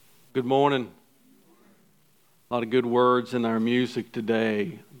Good morning. A lot of good words in our music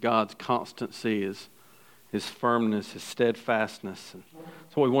today. God's constancy, His firmness, His steadfastness. And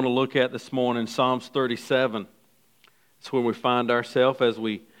that's what we want to look at this morning. Psalms 37. It's where we find ourselves as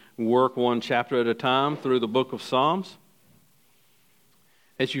we work one chapter at a time through the book of Psalms.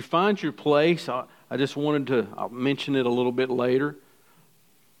 As you find your place, I just wanted to I'll mention it a little bit later.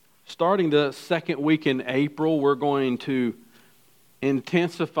 Starting the second week in April, we're going to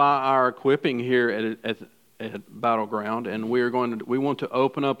intensify our equipping here at Battleground, and we want to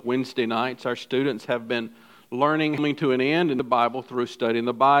open up Wednesday nights. Our students have been learning coming to an end in the Bible through studying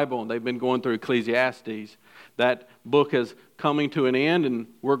the Bible, and they've been going through Ecclesiastes. That book is coming to an end, and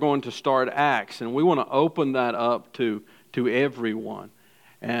we're going to start Acts, and we want to open that up to everyone.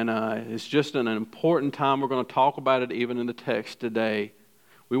 And it's just an important time. We're going to talk about it even in the text today.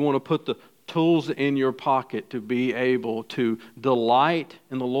 We want to put the tools in your pocket to be able to delight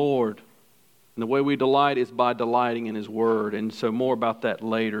in the Lord. And the way we delight is by delighting in His Word. And so more about that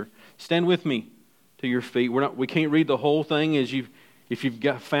later. Stand with me to your feet. We can't read the whole thing. If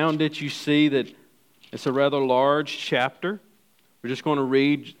you've found it, you see that it's a rather large chapter. We're just going to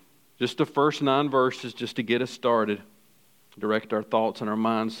read just the first 9 verses just to get us started. Direct our thoughts and our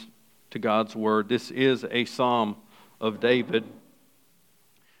minds to God's Word. This is a psalm of David.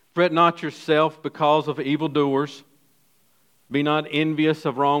 Fret not yourself because of evildoers. Be not envious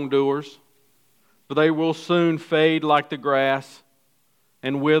of wrongdoers, for they will soon fade like the grass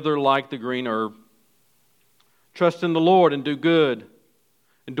and wither like the green herb. Trust in the Lord and do good,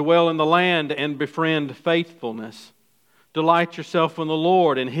 and dwell in the land and befriend faithfulness. Delight yourself in the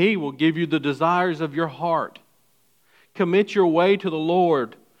Lord, and He will give you the desires of your heart. Commit your way to the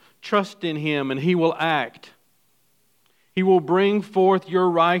Lord. Trust in Him, and He will act. He will bring forth your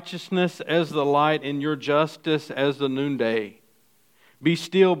righteousness as the light and your justice as the noonday. Be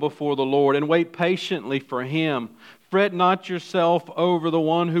still before the Lord and wait patiently for Him. Fret not yourself over the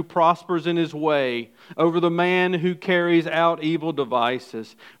one who prospers in his way, over the man who carries out evil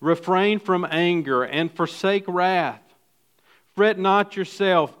devices. Refrain from anger and forsake wrath. Fret not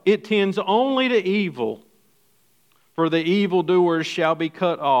yourself, it tends only to evil. For the evildoers shall be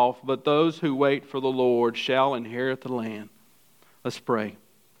cut off, but those who wait for the Lord shall inherit the land. Let's pray.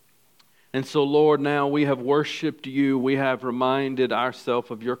 And so, Lord, now we have worshiped You. We have reminded ourselves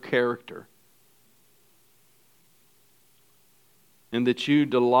of Your character. And that You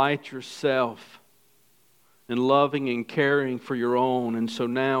delight Yourself in loving and caring for Your own. And so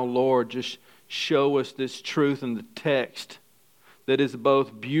now, Lord, just show us this truth in the text that is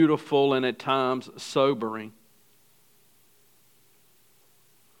both beautiful and at times sobering.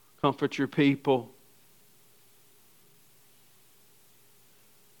 Comfort Your people.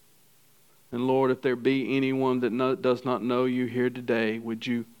 And Lord, if there be anyone that does not know You here today, would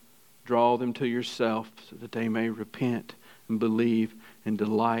You draw them to Yourself so that they may repent and believe and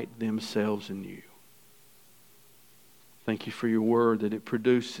delight themselves in You. Thank You for Your Word, that it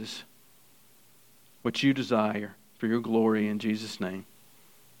produces what You desire for Your glory in Jesus' name.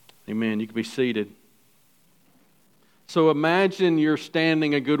 Amen. You can be seated. So imagine you're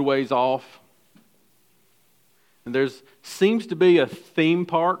standing a good ways off, and there seems to be a theme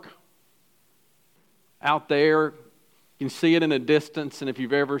park out there. You can see it in a distance, and if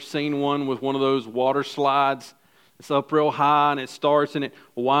you've ever seen one with one of those water slides, it's up real high, and it starts and it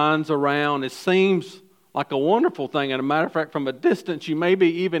winds around. It seems like a wonderful thing, and a matter of fact, from a distance, you may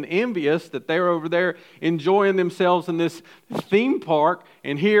be even envious that they're over there enjoying themselves in this theme park,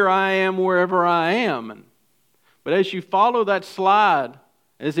 and here I am wherever I am. But as you follow that slide,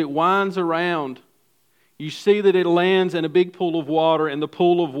 as it winds around, you see that it lands in a big pool of water, and the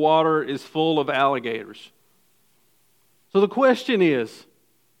pool of water is full of alligators. So the question is,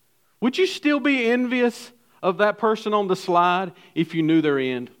 would you still be envious of that person on the slide if you knew their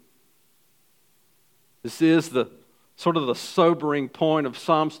end? This is the sort of the sobering point of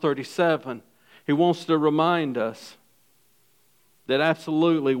Psalms 37. He wants to remind us that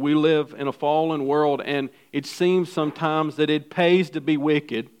absolutely we live in a fallen world, and it seems sometimes that it pays to be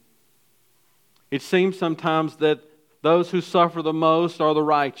wicked. It seems sometimes that those who suffer the most are the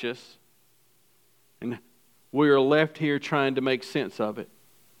righteous, and we are left here trying to make sense of it.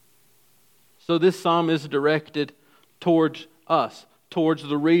 So this psalm is directed towards us, towards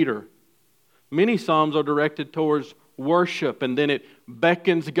the reader. Many psalms are directed towards worship, and then it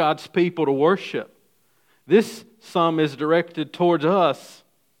beckons God's people to worship. This psalm is directed towards us.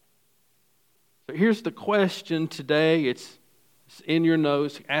 So here's the question today. It's in your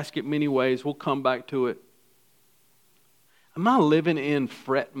notes. Ask it many ways. We'll come back to it. Am I living in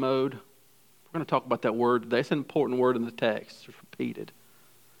fret mode? We're going to talk about that word today. It's an important word in the text. It's repeated.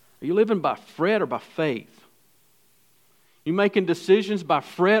 Are you living by fret or by faith? You making decisions by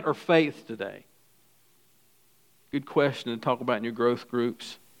fret or faith today? Good question to talk about in your growth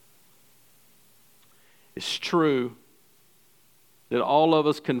groups. It's true that all of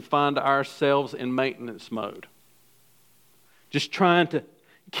us can find ourselves in maintenance mode. Just trying to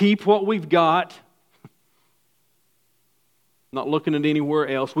keep what we've got, not looking at anywhere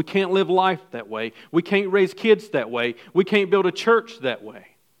else. We can't live life that way. We can't raise kids that way. We can't build a church that way.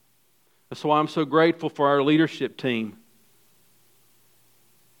 That's why I'm so grateful for our leadership team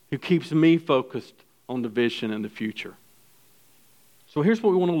who keeps me focused on the vision and the future. So here's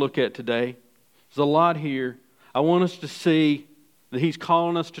what we want to look at today. There's a lot here. I want us to see that He's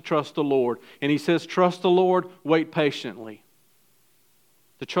calling us to trust the Lord. And He says, trust the Lord, wait patiently.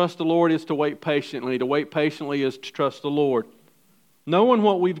 To trust the Lord is to wait patiently. To wait patiently is to trust the Lord. Knowing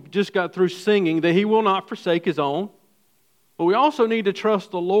what we've just got through singing, that He will not forsake His own. But we also need to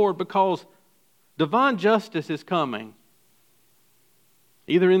trust the Lord because divine justice is coming,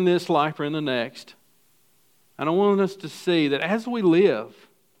 either in this life or in the next. And I want us to see that as we live,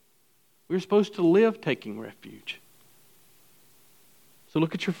 we're supposed to live taking refuge. So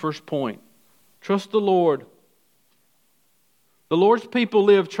look at your first point. Trust the Lord. The Lord's people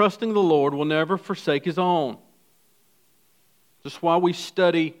live trusting the Lord will never forsake His own. That's why we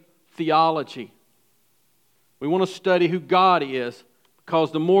study theology. We want to study who God is,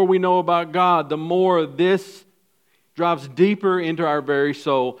 because the more we know about God, the more this drives deeper into our very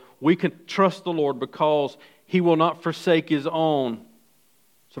soul. We can trust the Lord because He will not forsake His own.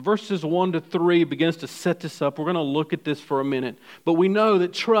 So verses 1 to 3 begins to set this up. We're going to look at this for a minute. But we know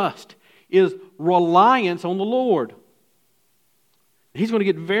that trust is reliance on the Lord. He's going to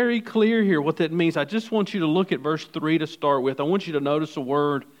get very clear here what that means. I just want you to look at verse 3 to start with. I want you to notice a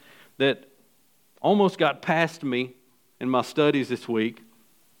word that almost got past me in my studies this week.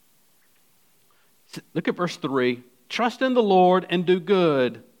 Look at verse 3. Trust in the Lord and do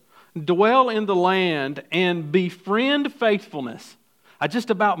good. Dwell in the land and befriend faithfulness. I just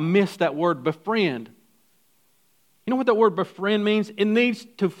about missed that word, befriend. You know what that word befriend means? It needs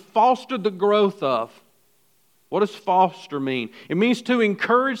to foster the growth of. What does foster mean? It means to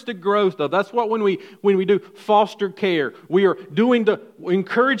encourage the growth of. That's what when we do foster care, we are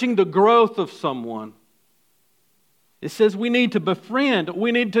encouraging the growth of someone. It says we need to befriend.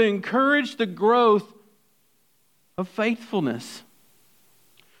 We need to encourage the growth of faithfulness.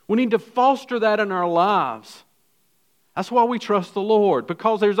 We need to foster that in our lives. That's why we trust the Lord,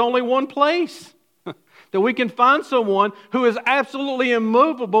 because there's only one place that we can find someone who is absolutely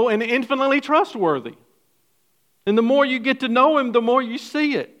immovable and infinitely trustworthy. And the more you get to know Him, the more you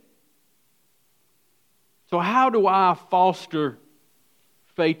see it. So how do I foster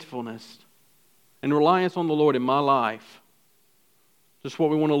faithfulness and reliance on the Lord in my life? Just what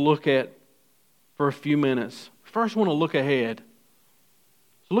we want to look at for a few minutes. First, I want to look ahead.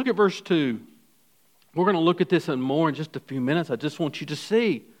 So look at verse 2. We're going to look at this and more in just a few minutes. I just want you to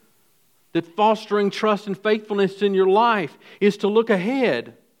see that fostering trust and faithfulness in your life is to look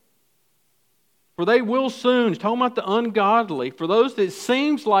ahead. For they will soon, he's talking about the ungodly, for those that it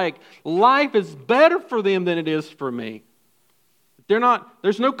seems like life is better for them than it is for me.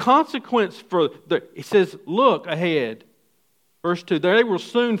 There's no consequence for he says, look ahead. Verse 2, they will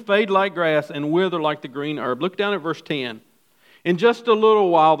soon fade like grass and wither like the green herb. Look down at verse 10. In just a little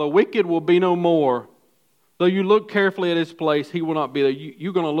while, the wicked will be no more. Though you look carefully at his place, he will not be there.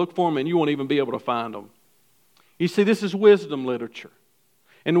 You're going to look for him and you won't even be able to find him. You see, this is wisdom literature.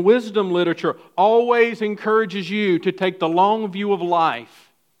 And wisdom literature always encourages you to take the long view of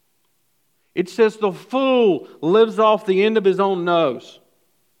life. It says the fool lives off the end of his own nose.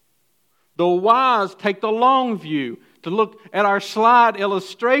 The wise take the long view. To look at our slide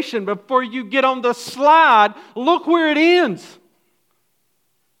illustration, before you get on the slide, look where it ends.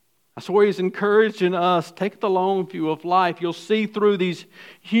 That's where He's encouraging us. Take the long view of life. You'll see through these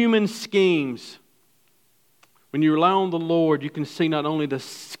human schemes. When you rely on the Lord, you can see not only the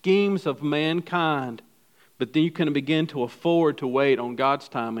schemes of mankind, but then you can begin to afford to wait on God's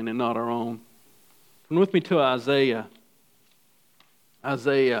timing and not our own. Come with me to Isaiah.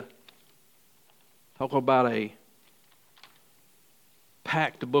 Isaiah. Talk about a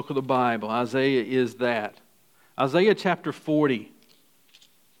packed book of the Bible. Isaiah is that. Isaiah chapter 40.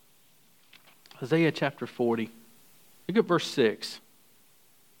 Isaiah chapter 40. Look at verse 6.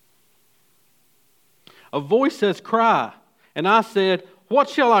 A voice says, cry. And I said, what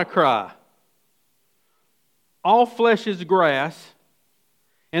shall I cry? All flesh is grass,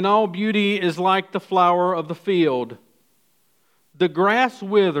 and all beauty is like the flower of the field. The grass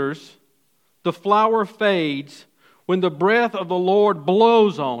withers, the flower fades, when the breath of the Lord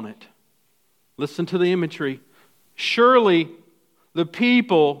blows on it. Listen to the imagery. Surely the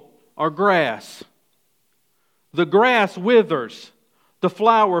people are grass. The grass withers, the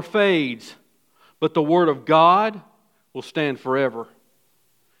flower fades, but the word of God will stand forever.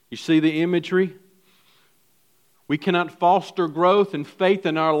 You see the imagery? We cannot foster growth and faith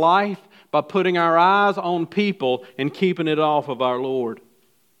in our life by putting our eyes on people and keeping it off of our Lord.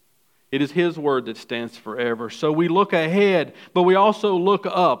 It is His word that stands forever. So we look ahead, but we also look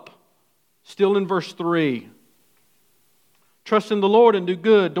up. Still in verse 3. Trust in the Lord and do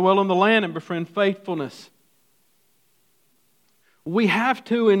good. Dwell in the land and befriend faithfulness. We have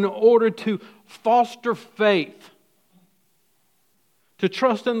to, in order to foster faith, to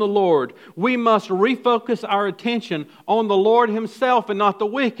trust in the Lord, we must refocus our attention on the Lord Himself and not the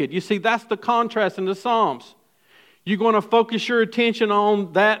wicked. You see, that's the contrast in the Psalms. You're going to focus your attention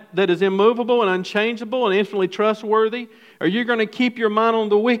on that is immovable and unchangeable and infinitely trustworthy, or you're going to keep your mind on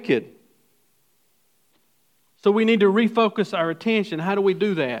the wicked. So we need to refocus our attention. How do we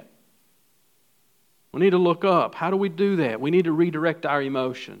do that? We need to look up. How do we do that? We need to redirect our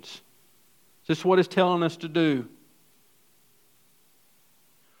emotions. This is what it's telling us to do.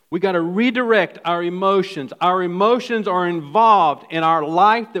 We got to redirect our emotions. Our emotions are involved in our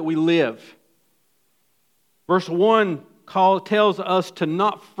life that we live. Verse 1 tells us to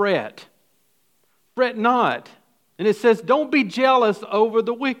not fret. Fret not. And it says, don't be jealous over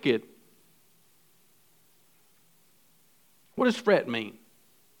the wicked. What does fret mean?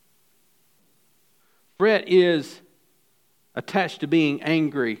 Fret is attached to being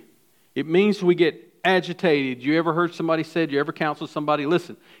angry. It means we get agitated. You ever heard somebody said, you ever counsel somebody,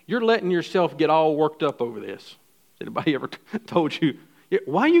 listen, you're letting yourself get all worked up over this. Anybody ever told you,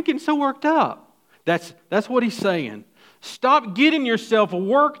 why are you getting so worked up? That's what he's saying. Stop getting yourself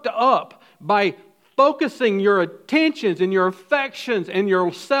worked up by focusing your attentions and your affections and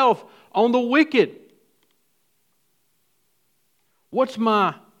yourself on the wicked. If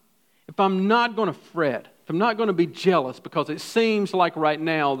I'm not going to fret, if I'm not going to be jealous because it seems like right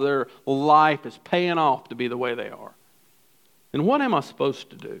now their life is paying off to be the way they are, then what am I supposed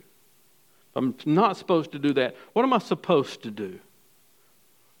to do? If I'm not supposed to do that, what am I supposed to do?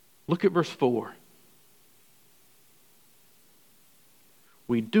 Look at verse 4.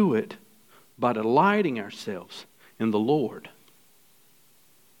 We do it by delighting ourselves in the Lord.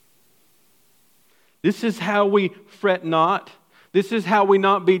 This is how we fret not. This is how we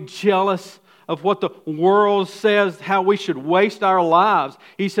not be jealous of what the world says, how we should waste our lives.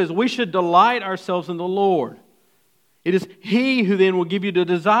 He says we should delight ourselves in the Lord. It is He who then will give you the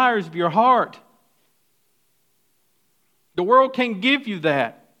desires of your heart. The world can't give you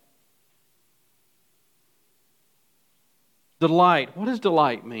that. Delight. What does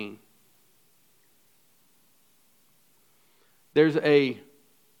delight mean? The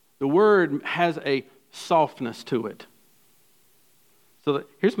word has a softness to it. So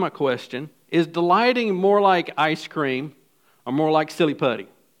here's my question. Is delighting more like ice cream or more like silly putty?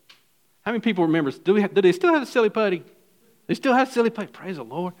 How many people remember, do they still have silly putty? They still have silly putty? Praise the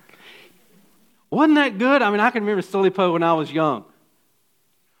Lord. Wasn't that good? I can remember silly putty when I was young.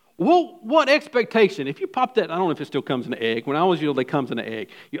 Well, what expectation? If you pop that, I don't know if it still comes in an egg. When I was little, it comes in an egg.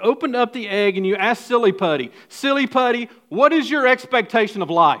 You opened up the egg and you asked Silly Putty, what is your expectation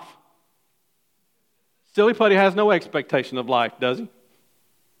of life? Silly Putty has no expectation of life, does he?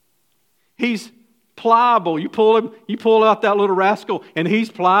 He's pliable. You pull out that little rascal, and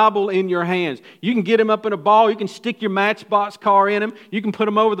he's pliable in your hands. You can get him up in a ball. You can stick your Matchbox car in him. You can put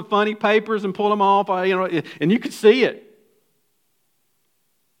him over the funny papers and pull him off, and you can see it.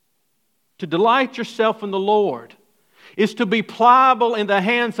 To delight yourself in the Lord is to be pliable in the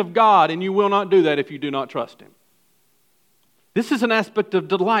hands of God, and you will not do that if you do not trust Him. This is an aspect of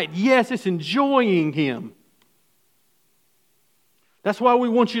delight. Yes, it's enjoying Him. That's why we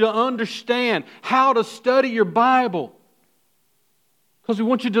want you to understand how to study your Bible, because we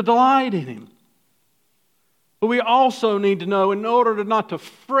want you to delight in Him. But we also need to know, in order not to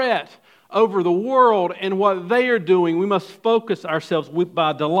fret over the world and what they are doing, we must focus ourselves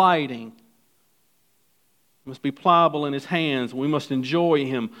by delighting. We must be pliable in His hands. We must enjoy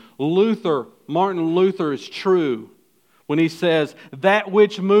Him. Martin Luther is true when he says, that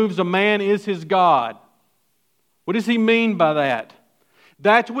which moves a man is his God. What does he mean by that?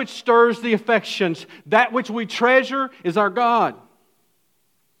 That which stirs the affections, that which we treasure is our God.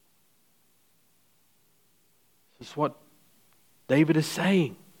 This is what David is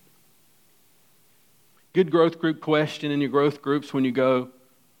saying. Good growth group question in your growth groups when you go,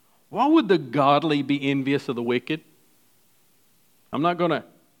 why would the godly be envious of the wicked?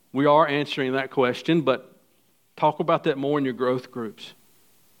 We are answering that question, but Talk about that more in your growth groups.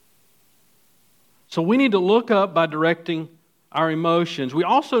 So we need to look up by directing our emotions. We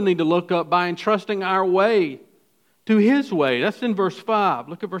also need to look up by entrusting our way to His way. That's in verse 5.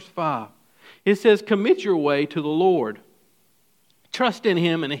 Look at verse 5. It says, commit your way to the Lord. Trust in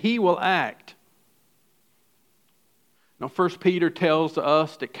Him and He will act. Now 1 Peter tells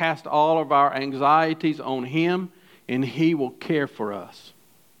us to cast all of our anxieties on Him and He will care for us.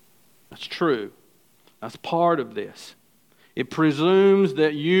 That's true. That's part of this. It presumes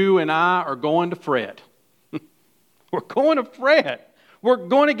that you and I are going to fret. We're going to fret. We're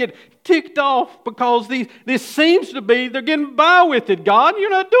going to get ticked off because this seems to be, they're getting by with it, God. You're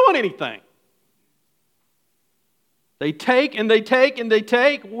not doing anything. They take and they take and they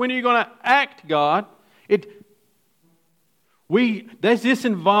take. When are you going to act, God? This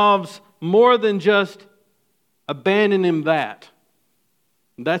involves more than just abandoning that.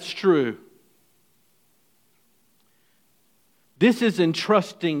 That's true. This is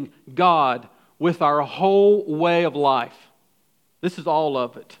entrusting God with our whole way of life. This is all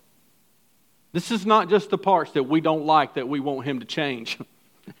of it. This is not just the parts that we don't like that we want Him to change.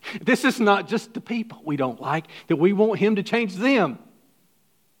 This is not just the people we don't like that we want Him to change them.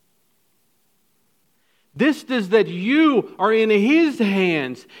 This is that you are in His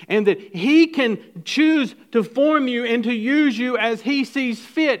hands and that He can choose to form you and to use you as He sees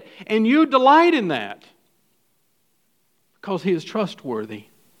fit. And you delight in that because He is trustworthy.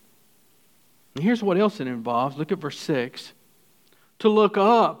 And here's what else it involves. Look at verse 6. To look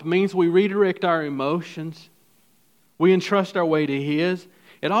up means we redirect our emotions. We entrust our way to His.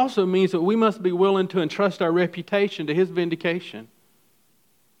 It also means that we must be willing to entrust our reputation to His vindication.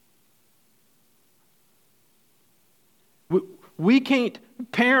 We can't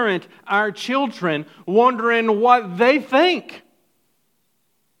parent our children wondering what they think.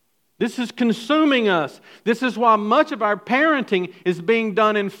 This is consuming us. This is why much of our parenting is being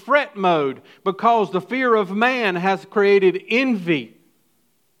done in fret mode, because the fear of man has created envy.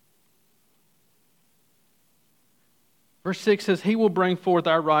 Verse 6 says, He will bring forth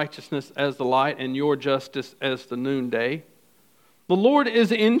our righteousness as the light and your justice as the noonday. The Lord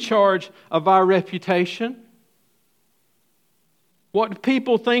is in charge of our reputation. What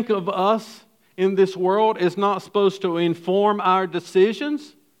people think of us in this world is not supposed to inform our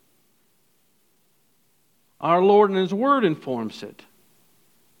decisions. Our Lord and His Word informs it.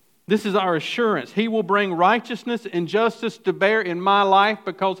 This is our assurance. He will bring righteousness and justice to bear in my life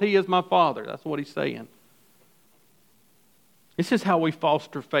because He is my Father. That's what He's saying. This is how we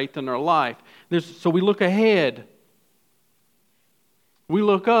foster faith in our life. So we look ahead. We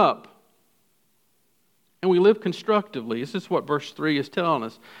look up. And we live constructively. This is what verse 3 is telling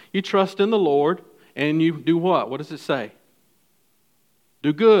us. You trust in the Lord and you do what? What does it say?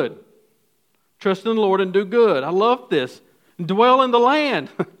 Do good. Trust in the Lord and do good. I love this. Dwell in the land.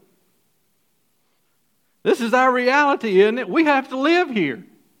 This is our reality, isn't it? We have to live here.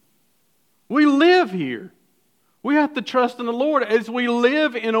 We live here. We have to trust in the Lord as we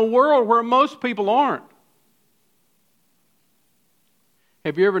live in a world where most people aren't.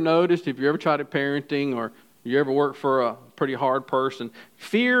 Have you ever noticed, if you ever tried parenting or you ever worked for a pretty hard person,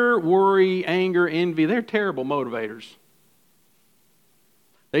 fear, worry, anger, envy, they're terrible motivators.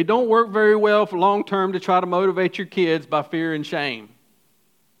 They don't work very well for long term to try to motivate your kids by fear and shame.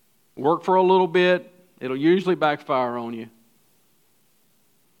 Work for a little bit, it'll usually backfire on you.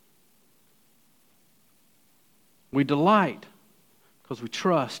 We delight because we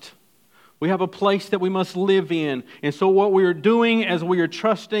trust. We have a place that we must live in. And so what we are doing as we are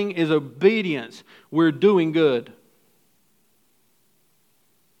trusting is obedience. We're doing good.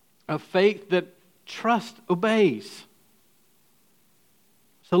 A faith that trusts obeys.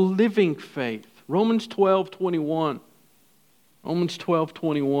 It's a living faith. Romans 12:21. Romans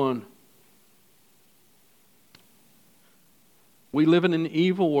 12:21. We live in an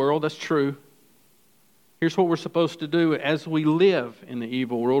evil world, that's true. Here's what we're supposed to do as we live in the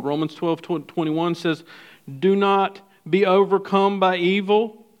evil world. Romans 12:21 says, do not be overcome by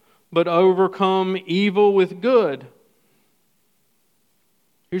evil, but overcome evil with good.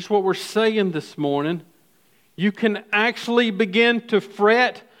 Here's what we're saying this morning. You can actually begin to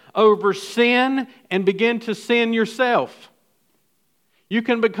fret over sin and begin to sin yourself. You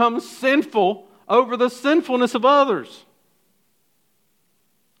can become sinful over the sinfulness of others.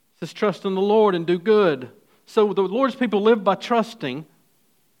 It says trust in the Lord and do good. So the Lord's people live by trusting.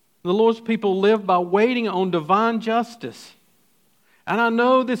 The Lord's people live by waiting on divine justice. And I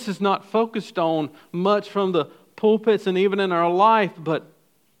know this is not focused on much from the pulpits and even in our life, but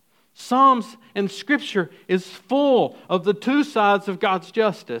Psalms and Scripture is full of the two sides of God's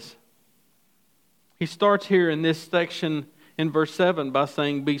justice. He starts here in this section in verse 7 by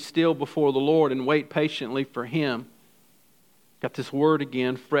saying, "Be still before the Lord and wait patiently for Him." Got this word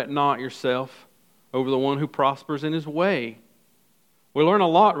again, "Fret not yourself over the one who prospers in his way." We learn a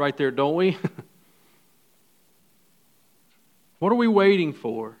lot right there, don't we? What are we waiting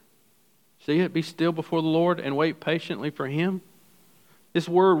for? See it? Be still before the Lord and wait patiently for Him. This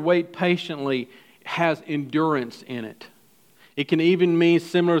word, wait patiently, has endurance in it. It can even mean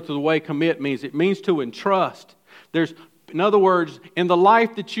similar to the way commit means. It means to entrust. In other words, in the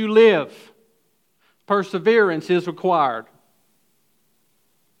life that you live, perseverance is required.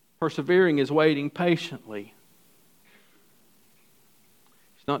 Persevering is waiting patiently.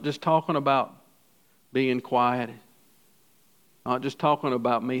 It's not just talking about being quiet. Not just talking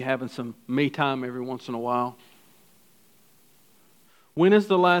about me having some me time every once in a while. When is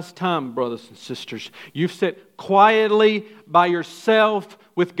the last time, brothers and sisters, you've sat quietly by yourself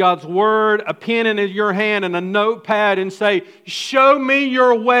with God's Word, a pen in your hand and a notepad and say, "Show me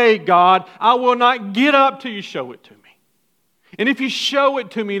your way, God. I will not get up till you show it to me. And if you show it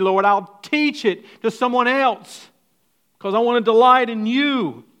to me, Lord, I'll teach it to someone else because I want to delight in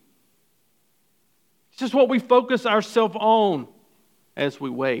you." It's just what we focus ourselves on as we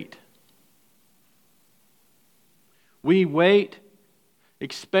wait. We wait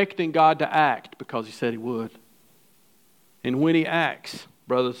expecting God to act because He said He would. And when He acts,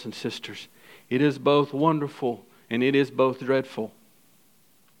 brothers and sisters, it is both wonderful and it is both dreadful.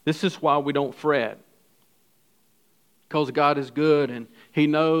 This is why we don't fret. Because God is good and He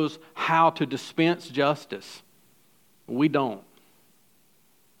knows how to dispense justice. We don't.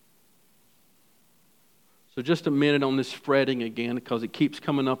 So just a minute on this fretting again, because it keeps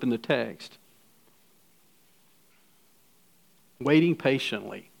coming up in the text. Waiting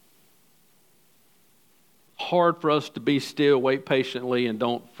patiently. Hard for us to be still, wait patiently, and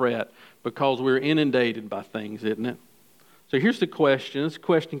don't fret, because we're inundated by things, isn't it? So here's the question. This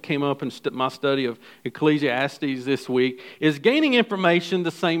question came up in my study of Ecclesiastes this week. Is gaining information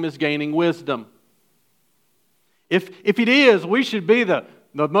the same as gaining wisdom? If it is, we should be the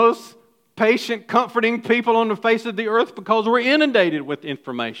most patient, comforting people on the face of the earth because we're inundated with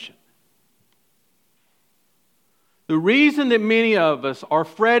information. The reason that many of us are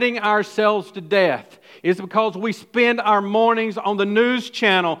fretting ourselves to death is because we spend our mornings on the news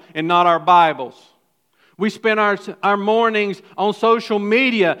channel and not our Bibles. We spend our mornings on social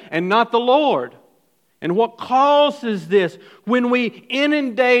media and not the Lord. And what causes this? When we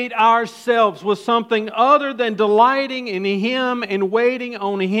inundate ourselves with something other than delighting in Him and waiting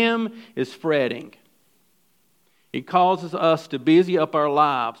on Him, is fretting. It causes us to busy up our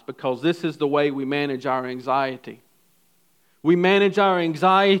lives because this is the way we manage our anxiety. We manage our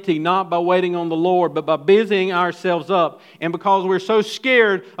anxiety not by waiting on the Lord, but by busying ourselves up. And because we're so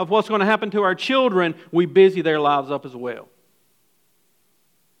scared of what's going to happen to our children, we busy their lives up as well.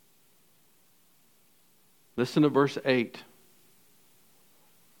 Listen to verse 8.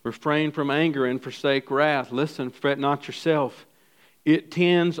 Refrain from anger and forsake wrath. Listen, fret not yourself. It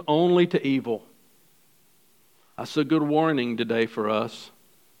tends only to evil. That's a good warning today for us.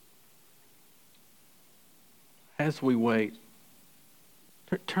 As we wait.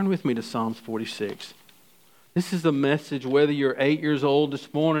 Turn with me to Psalms 46. This is the message whether you're 8 years old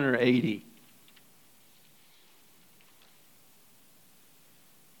this morning or 80.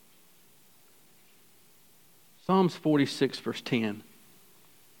 Psalms 46, verse 10.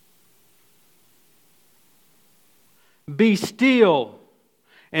 Be still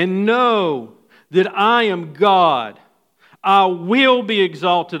and know that I am God. I will be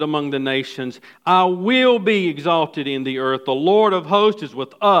exalted among the nations. I will be exalted in the earth. The Lord of hosts is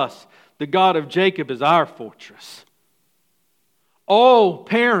with us. The God of Jacob is our fortress. Oh,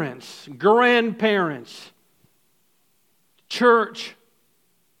 parents, grandparents, church,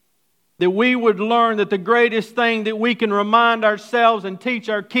 that we would learn that the greatest thing that we can remind ourselves and teach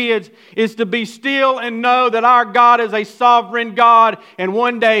our kids is to be still and know that our God is a sovereign God, and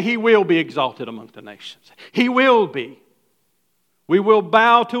one day He will be exalted among the nations. He will be. We will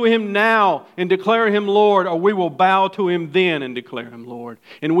bow to Him now and declare Him Lord, or we will bow to Him then and declare Him Lord.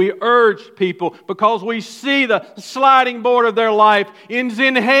 And we urge people, because we see the sliding board of their life ends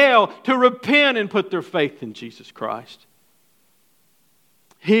in hell, to repent and put their faith in Jesus Christ.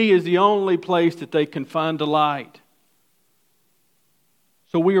 He is the only place that they can find delight.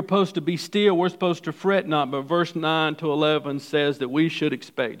 So we are supposed to be still. We're supposed to fret not. But verse 9 to 11 says that we should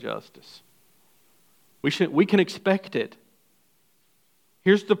expect justice. We can expect it.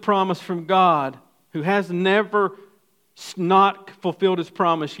 Here's the promise from God, who has never not fulfilled His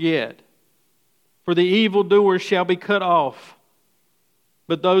promise yet. For the evildoer shall be cut off,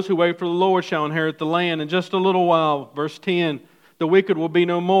 but those who wait for the Lord shall inherit the land. In just a little while, verse 10, the wicked will be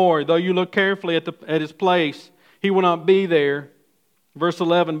no more. Though you look carefully at his place, he will not be there. Verse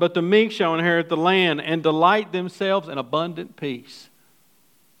 11, but the meek shall inherit the land and delight themselves in abundant peace.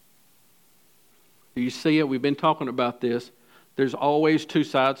 Do you see it? We've been talking about this. There's always two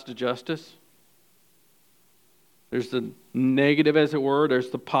sides to justice. There's the negative, as it were. There's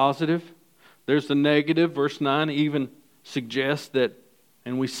the positive. There's the negative. Verse 9 even suggests that,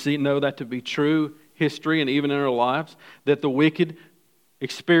 and we know that to be true, history and even in our lives, that the wicked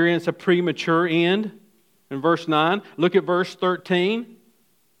experience a premature end. In verse 9, look at verse 13.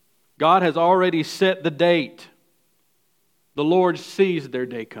 God has already set the date. The Lord sees their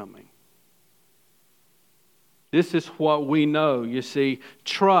day coming. This is what we know. You see,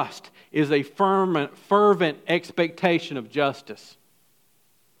 trust is a fervent expectation of justice.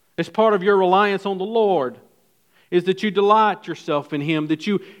 It's part of your reliance on the Lord, is that you delight yourself in Him, that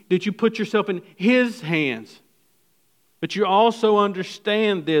you put yourself in His hands. But you also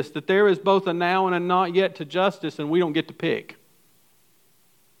understand this, that there is both a now and a not yet to justice, and we don't get to pick.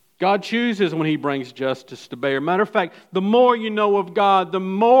 God chooses when He brings justice to bear. Matter of fact, the more you know of God, the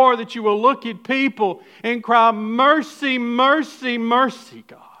more that you will look at people and cry, mercy, mercy, mercy,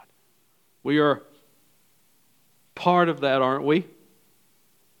 God. We are part of that, aren't we?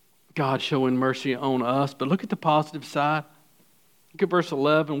 God showing mercy on us. But look at the positive side. Look at verse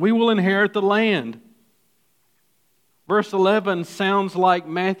 11. We will inherit the land. Verse 11 sounds like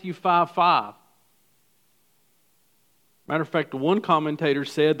Matthew 5:5. Matter of fact, one commentator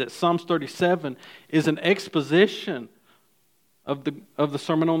said that Psalms 37 is an exposition of the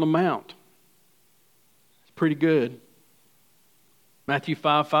Sermon on the Mount. It's pretty good. Matthew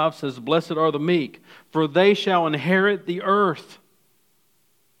 5:5 says, blessed are the meek, for they shall inherit the earth.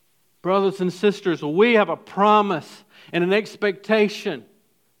 Brothers and sisters, we have a promise and an expectation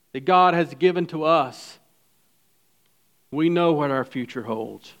that God has given to us. We know what our future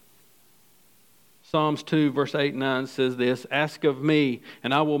holds. Psalms 2 verse 8 and 9 says this, ask of me,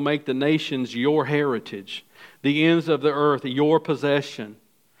 and I will make the nations your heritage, the ends of the earth your possession.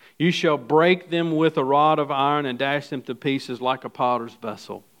 You shall break them with a rod of iron and dash them to pieces like a potter's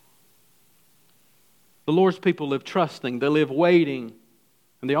vessel. The Lord's people live trusting, they live waiting,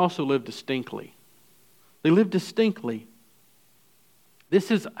 and they also live distinctly. They live distinctly. This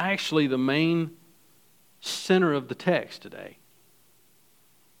is actually the main center of the text today.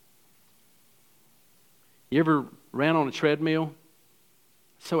 You ever ran on a treadmill?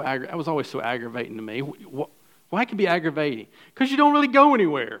 That was always so aggravating to me. Why can it be aggravating? Because you don't really go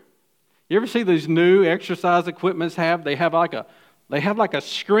anywhere. You ever see these new exercise equipments they have like a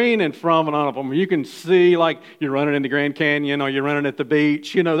screen in front of them where you can see like you're running in the Grand Canyon or you're running at the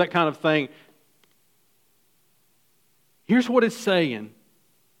beach, that kind of thing. Here's what it's saying.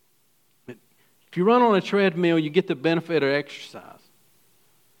 If you run on a treadmill, you get the benefit of exercise.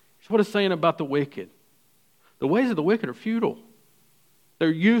 Here's what it's saying about the wicked. The ways of the wicked are futile.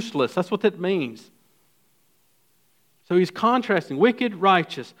 They're useless. That's what that means. So he's contrasting wicked,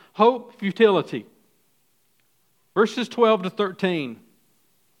 righteous, hope, futility. Verses 12 to 13.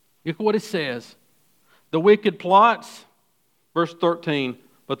 Look what it says. The wicked plots, verse 13,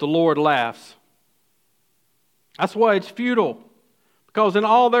 but the Lord laughs. That's why it's futile. Because in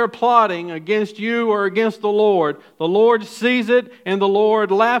all their plotting against you or against the Lord sees it and the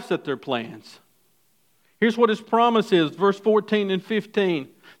Lord laughs at their plans. Here's what His promise is, verse 14 and 15.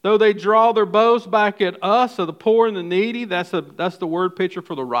 Though they draw their bows back at us, of the poor and the needy, that's the word picture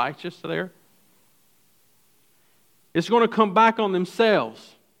for the righteous there. It's going to come back on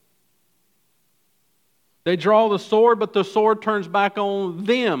themselves. They draw the sword, but the sword turns back on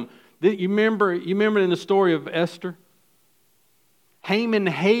them. You remember in the story of Esther? Haman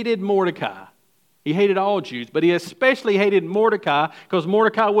hated Mordecai. He hated all Jews, but he especially hated Mordecai because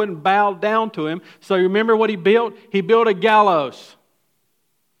Mordecai wouldn't bow down to him. So you remember what he built? He built a gallows.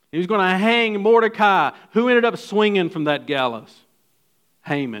 He was going to hang Mordecai. Who ended up swinging from that gallows?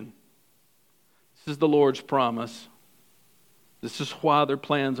 Haman. This is the Lord's promise. This is why their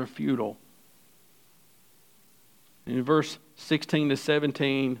plans are futile. In verse 16 to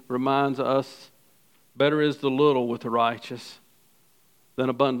 17 reminds us, better is the little with the righteous than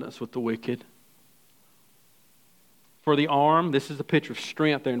abundance with the wicked. For the arm, this is a picture of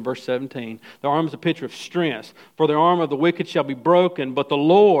strength there in verse 17. The arm is a picture of strength. For the arm of the wicked shall be broken, but the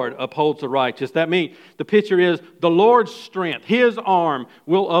Lord upholds the righteous. That means the picture is the Lord's strength. His arm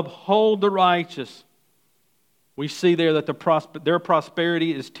will uphold the righteous. We see there that their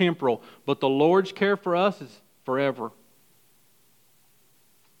prosperity is temporal, but the Lord's care for us is forever.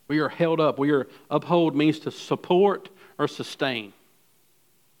 We are held up. Uphold means to support or sustain.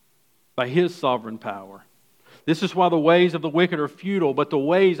 by His sovereign power. This is why the ways of the wicked are futile, but the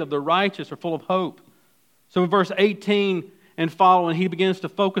ways of the righteous are full of hope. So in verse 18 and following, he begins to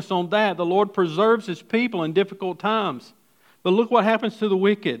focus on that. The Lord preserves His people in difficult times. But look what happens to the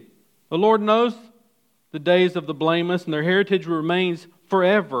wicked. The Lord knows the days of the blameless, and their heritage remains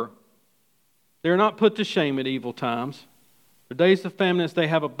forever. They are not put to shame at evil times. The days of famine, they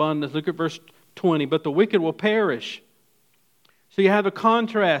have abundance. Look at verse 20. But the wicked will perish. So you have a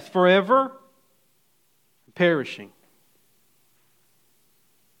contrast. Forever, perishing.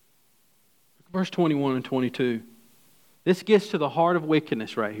 Verse 21 and 22. This gets to the heart of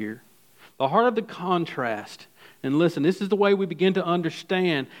wickedness right here. The heart of the contrast. And listen, this is the way we begin to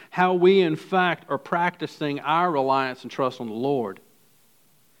understand how we, in fact, are practicing our reliance and trust on the Lord.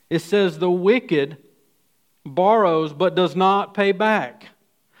 It says, the wicked borrows but does not pay back.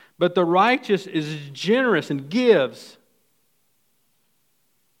 But the righteous is generous and gives.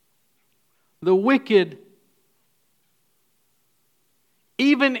 The wicked,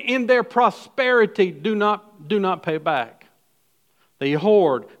 even in their prosperity, do not pay back. They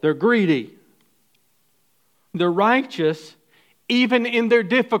hoard. They're greedy. The righteous, even in their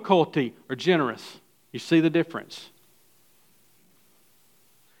difficulty, are generous. You see the difference?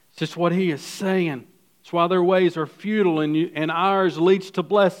 It's just what he is saying. It's why their ways are futile and ours leads to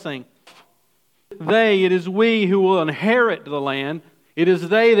blessing. It is we who will inherit the land. It is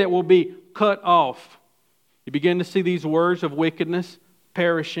they that will be cut off. You begin to see these words of wickedness,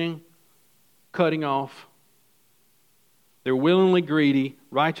 perishing, cutting off. They're willingly greedy.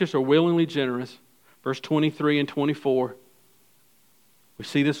 Righteous are willingly generous. Verse 23 and 24. We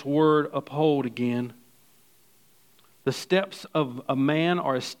see this word uphold again. The steps of a man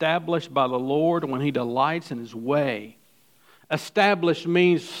are established by the Lord when he delights in his way. Established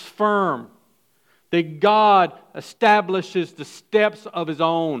means firm. That God establishes the steps of His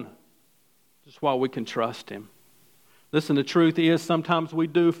own. That's why we can trust Him. Listen, the truth is sometimes we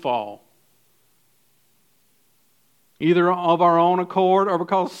do fall. Either of our own accord or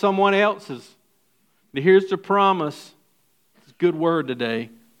because someone else's. But here's the promise. It's a good word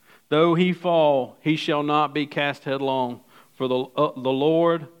today. Though he fall, he shall not be cast headlong. For the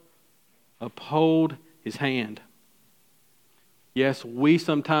Lord uphold His hand. Yes, we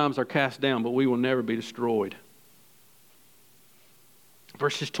sometimes are cast down, but we will never be destroyed.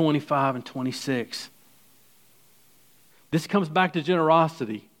 Verses 25 and 26. This comes back to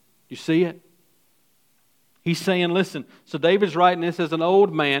generosity. You see it? He's saying, listen, so David's writing this as an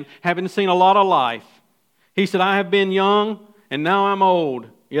old man, having seen a lot of life. He said, I have been young, and now I'm old.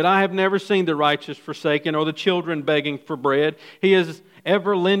 Yet I have never seen the righteous forsaken or the children begging for bread. He is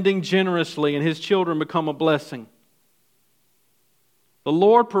ever lending generously, and his children become a blessing. The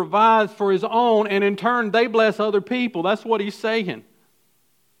Lord provides for His own, and in turn, they bless other people. That's what He's saying.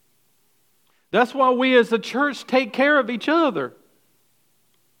 That's why we as a church take care of each other.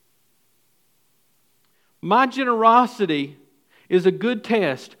 My generosity is a good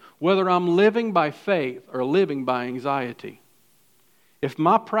test whether I'm living by faith or living by anxiety. If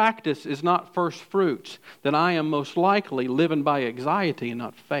my practice is not first fruits, then I am most likely living by anxiety and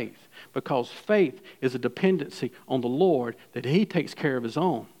not faith. Because faith is a dependency on the Lord that He takes care of His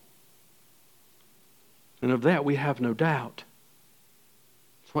own. And of that we have no doubt.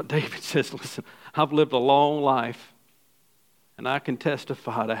 That's what David says, listen, I've lived a long life and I can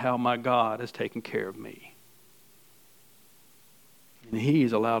testify to how my God has taken care of me. And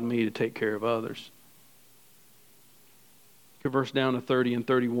He's allowed me to take care of others. Verse down to 30 and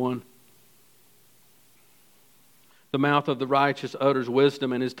 31. The mouth of the righteous utters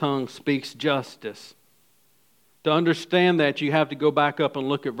wisdom, and his tongue speaks justice. To understand that, you have to go back up and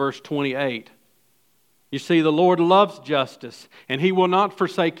look at verse 28. You see, the Lord loves justice, and He will not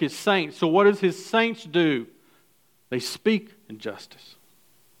forsake His saints. So what does His saints do? They speak in justice.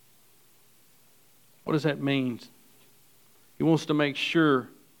 What does that mean? He wants to make sure,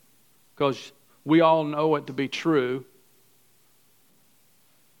 because we all know it to be true,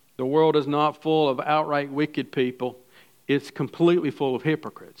 the world is not full of outright wicked people. It's completely full of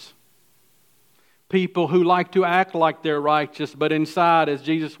hypocrites. People who like to act like they're righteous, but inside, as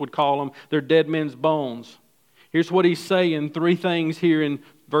Jesus would call them, they're dead men's bones. Here's what He's saying, 3 things here in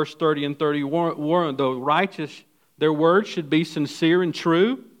verse 30 and 31. The righteous, their words should be sincere and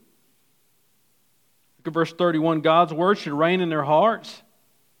true. Look at verse 31. God's word should reign in their hearts.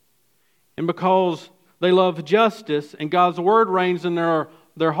 And because they love justice and God's word reigns in their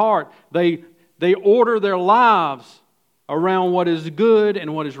heart, they order their lives around what is good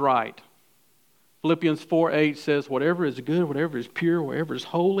and what is right. Philippians 4:8 says, whatever is good, whatever is pure, whatever is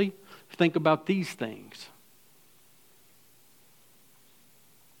holy, think about these things.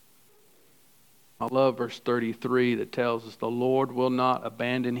 I love verse 33 that tells us the Lord will not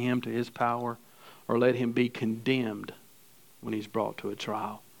abandon him to his power or let him be condemned when he's brought to a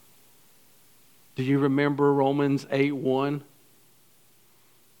trial. Do you remember Romans 8:1?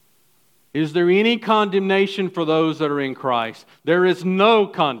 Is there any condemnation for those that are in Christ? There is no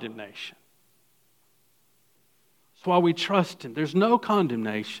condemnation. That's why we trust him. There's no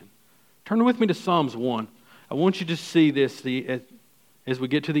condemnation. Turn with me to Psalms 1. I want you to see this as we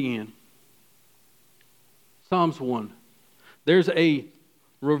get to the end. Psalms 1. There's a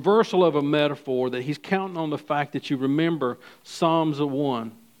reversal of a metaphor that he's counting on the fact that you remember Psalms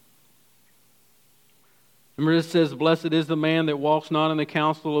 1. Remember it says, "Blessed is the man that walks not in the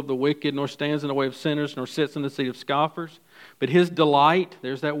counsel of the wicked, nor stands in the way of sinners, nor sits in the seat of scoffers. But his delight,"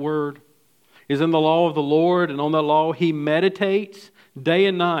 there's that word, "is in the law of the Lord, and on that law he meditates day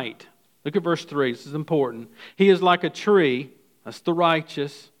and night." Look at verse 3. This is important. "He is like a tree," that's the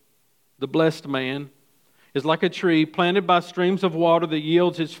righteous, the blessed man, "is like a tree planted by streams of water that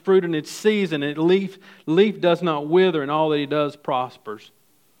yields its fruit in its season, and its leaf does not wither, and all that he does prospers."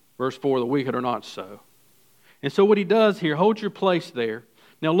 Verse 4, "The wicked are not so." And so what he does here, hold your place there.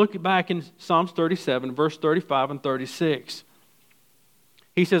 Now look back in Psalms 37, verse 35 and 36.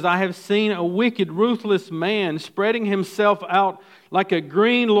 He says, "I have seen a wicked, ruthless man spreading himself out like a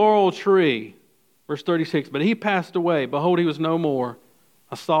green laurel tree." Verse 36, "But he passed away. Behold, he was no more.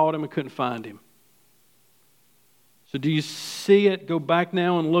 I sought him and couldn't find him." So do you see it? Go back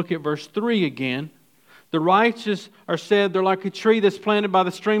now and look at verse 3 again. "The righteous are said they're like a tree that's planted by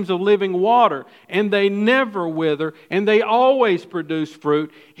the streams of living water, and they never wither, and they always produce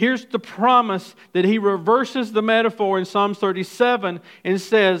fruit." Here's the promise that he reverses the metaphor in Psalms 37 and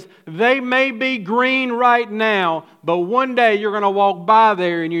says, they may be green right now, but one day you're going to walk by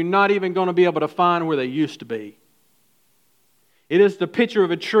there and you're not even going to be able to find where they used to be. It is the picture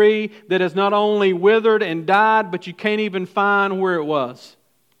of a tree that has not only withered and died, but you can't even find where it was.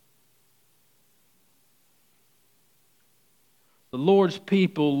 The Lord's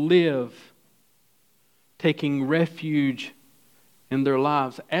people live taking refuge in their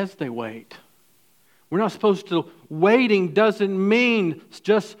lives as they wait. We're not supposed to... Waiting doesn't mean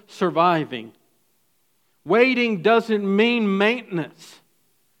just surviving. Waiting doesn't mean maintenance.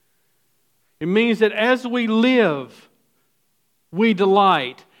 It means that as we live, we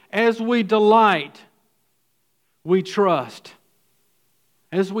delight. As we delight, we trust.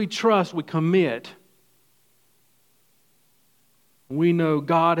 As we trust, we commit. We know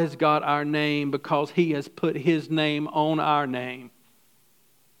God has got our name because He has put His name on our name.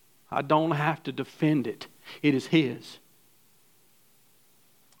 I don't have to defend it. It is His.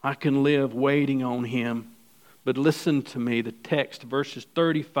 I can live waiting on Him. But listen to me, the text, verses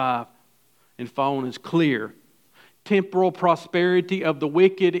 35 and following is clear. Temporal prosperity of the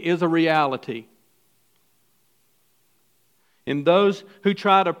wicked is a reality. And those who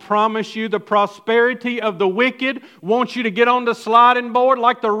try to promise you the prosperity of the wicked want you to get on the sliding board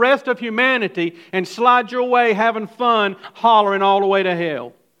like the rest of humanity and slide your way having fun, hollering all the way to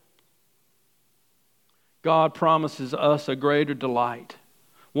hell. God promises us a greater delight,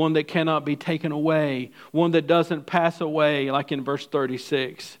 one that cannot be taken away, one that doesn't pass away, like in verse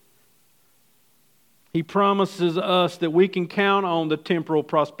 36. He promises us that we can count on the temporal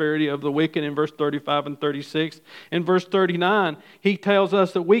prosperity of the wicked in verse 35 and 36. In verse 39, He tells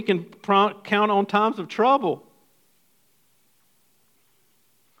us that we can count on times of trouble.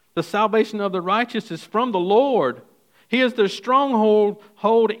 The salvation of the righteous is from the Lord. He is their stronghold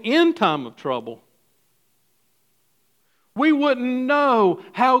in time of trouble. We wouldn't know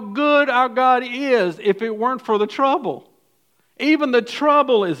how good our God is if it weren't for the trouble. Even the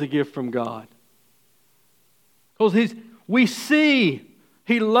trouble is a gift from God. Because we see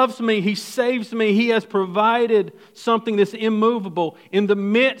He loves me, He saves me, He has provided something that's immovable in the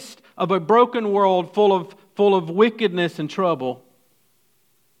midst of a broken world full of wickedness and trouble.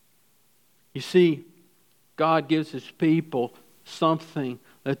 You see, God gives His people something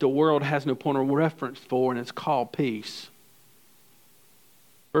that the world has no point of reference for, and it's called peace.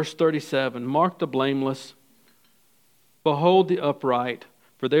 Verse 37, "Mark the blameless, behold the upright,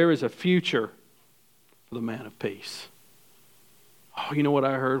 for there is a future for the man of peace." Oh, you know what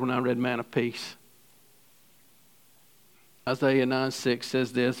I heard when I read man of peace? Isaiah 9:6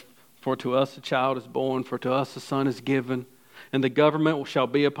 says this, "For to us a child is born, for to us a son is given, and the government shall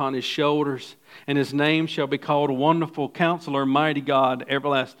be upon his shoulders, and his name shall be called Wonderful Counselor, Mighty God,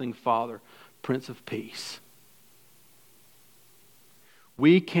 Everlasting Father, Prince of Peace."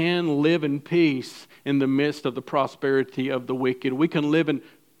 We can live in peace in the midst of the prosperity of the wicked. We can live in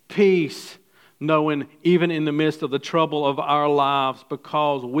peace knowing even in the midst of the trouble of our lives,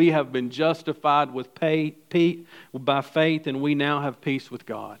 because we have been justified by faith, and we now have peace with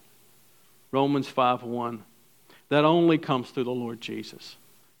God. Romans 5:1. That only comes through the Lord Jesus.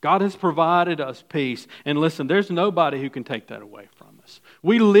 God has provided us peace. And listen, there's nobody who can take that away from us.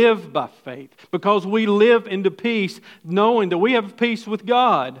 We live by faith because we live into peace, knowing that we have peace with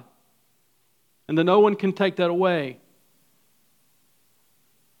God and that no one can take that away.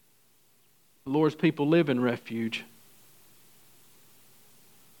 The Lord's people live in refuge.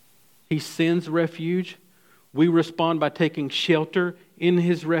 He sends refuge. We respond by taking shelter in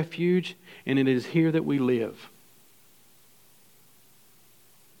His refuge, and it is here that we live.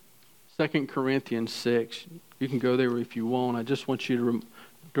 2 Corinthians 6. You can go there if you want. I just want you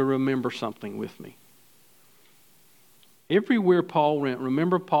to remember something with me. Everywhere Paul went,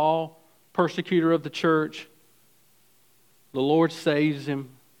 remember Paul, persecutor of the church? The Lord saves him,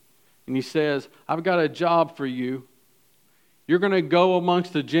 and He says, I've got a job for you. You're going to go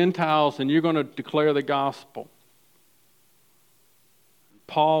amongst the Gentiles and you're going to declare the gospel.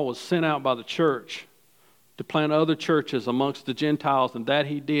 Paul was sent out by the church to plant other churches amongst the Gentiles, and that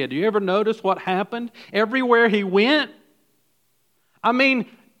he did. Do you ever notice what happened? Everywhere he went, I mean,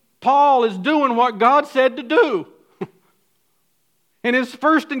 Paul is doing what God said to do. In his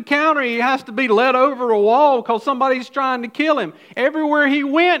first encounter, he has to be led over a wall because somebody's trying to kill him. Everywhere he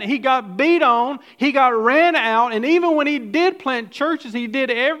went, he got beat on, he got ran out, and even when he did plant churches, he did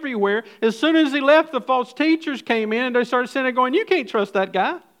everywhere. As soon as he left, the false teachers came in and they started saying, going, you can't trust that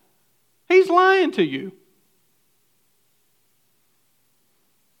guy. He's lying to you.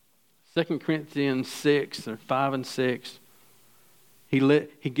 2 Corinthians 6, or 5 and 6,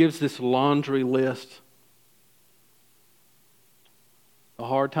 he gives this laundry list. The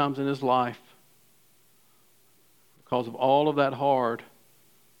hard times in his life. Because of all of that hard,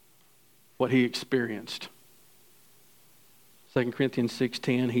 what he experienced. 2 Corinthians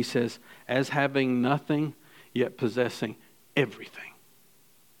 6:10, he says, as having nothing, yet possessing everything.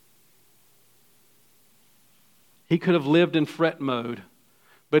 He could have lived in fret mode,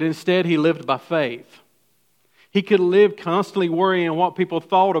 but instead he lived by faith. He could live constantly worrying what people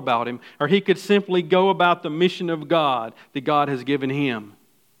thought about him, or he could simply go about the mission of God that God has given him.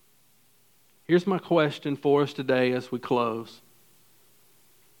 Here's my question for us today as we close.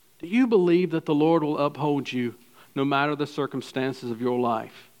 Do you believe that the Lord will uphold you no matter the circumstances of your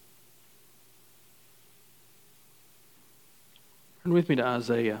life? Turn with me to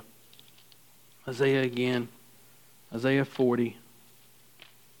Isaiah. Isaiah again. Isaiah 40.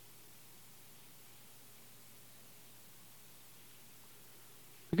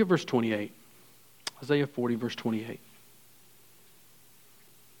 Look at verse 28. Isaiah 40, verse 28.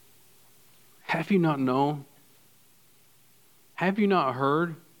 Have you not known? Have you not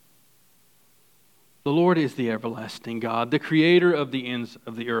heard? The Lord is the everlasting God, the creator of the ends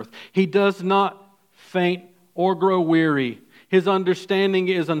of the earth. He does not faint or grow weary. His understanding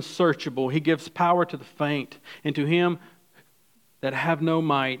is unsearchable. He gives power to the faint, and to him that have no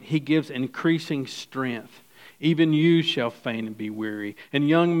might, he gives increasing strength. Even youths shall faint and be weary, and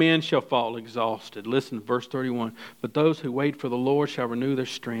young men shall fall exhausted. Listen to verse 31. But those who wait for the Lord shall renew their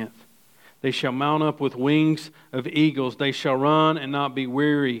strength. They shall mount up with wings of eagles. They shall run and not be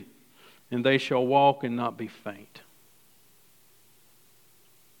weary, and they shall walk and not be faint.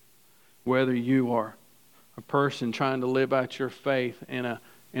 Whether you are a person trying to live out your faith in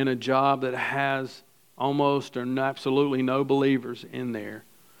a job that has almost or absolutely no believers in there,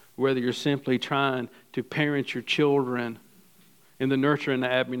 whether you're simply trying to parent your children in the nurture and the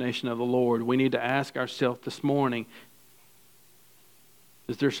admonition of the Lord, we need to ask ourselves this morning,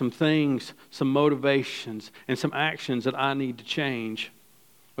 is there some things, some motivations, and some actions that I need to change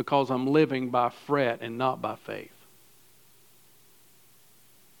because I'm living by fret and not by faith?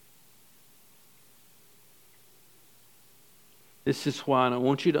 This is why, and I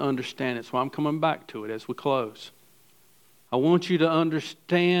want you to understand it, so I'm coming back to it as we close. I want you to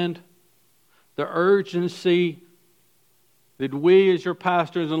understand the urgency that we as your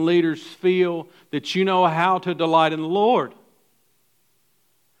pastors and leaders feel that you know how to delight in the Lord.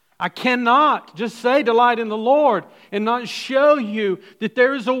 I cannot just say delight in the Lord and not show you that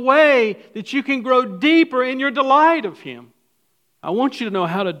there is a way that you can grow deeper in your delight of Him. I want you to know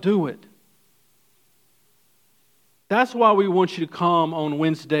how to do it. That's why we want you to come on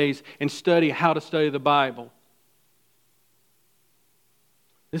Wednesdays and study how to study the Bible.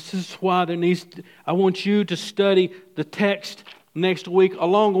 This is why I want you to study the text next week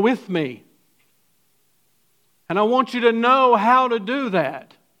along with me. And I want you to know how to do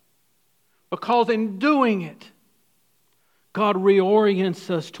that. Because in doing it, God reorients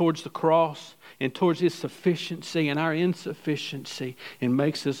us towards the cross and towards His sufficiency and our insufficiency, and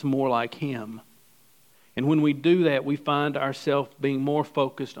makes us more like Him. And when we do that, we find ourselves being more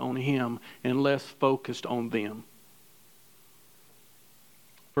focused on Him and less focused on them.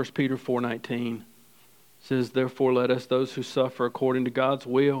 1 Peter 4:19 says, "Therefore let us, those who suffer according to God's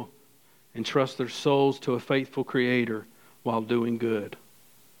will, entrust their souls to a faithful Creator while doing good."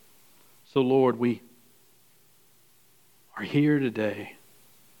 So Lord, we are here today.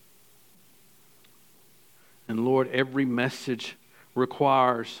 And Lord, every message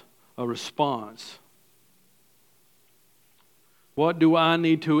requires a response. What do I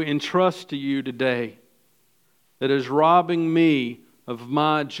need to entrust to you today that is robbing me of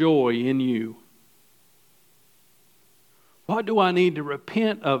my joy in you? What do I need to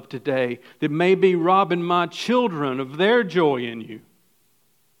repent of today that may be robbing my children of their joy in you?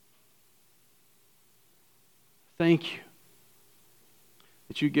 Thank you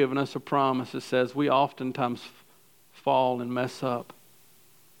that you've given us a promise that says we oftentimes fall and mess up,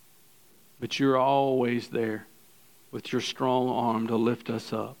 but you're always there with your strong arm to lift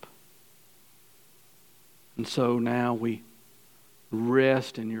us up. And so now we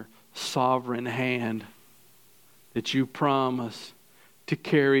rest in your sovereign hand that you promise to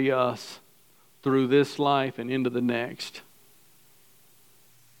carry us through this life and into the next.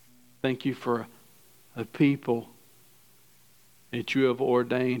 Thank you for a people that you have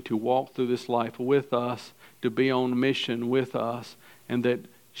ordained to walk through this life with us, to be on mission with us, and that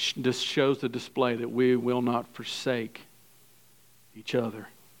this shows the display that we will not forsake each other.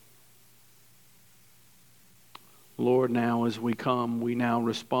 Lord, now as we come, we now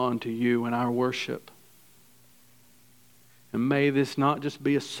respond to you in our worship. And may this not just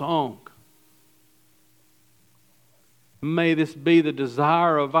be a song. May this be the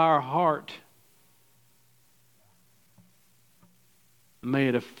desire of our heart. May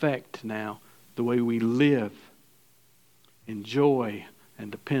it affect now the way we live in joy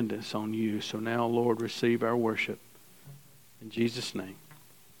and dependence on you. So now, Lord, receive our worship. In Jesus' name,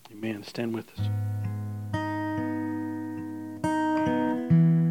 amen. Stand with us.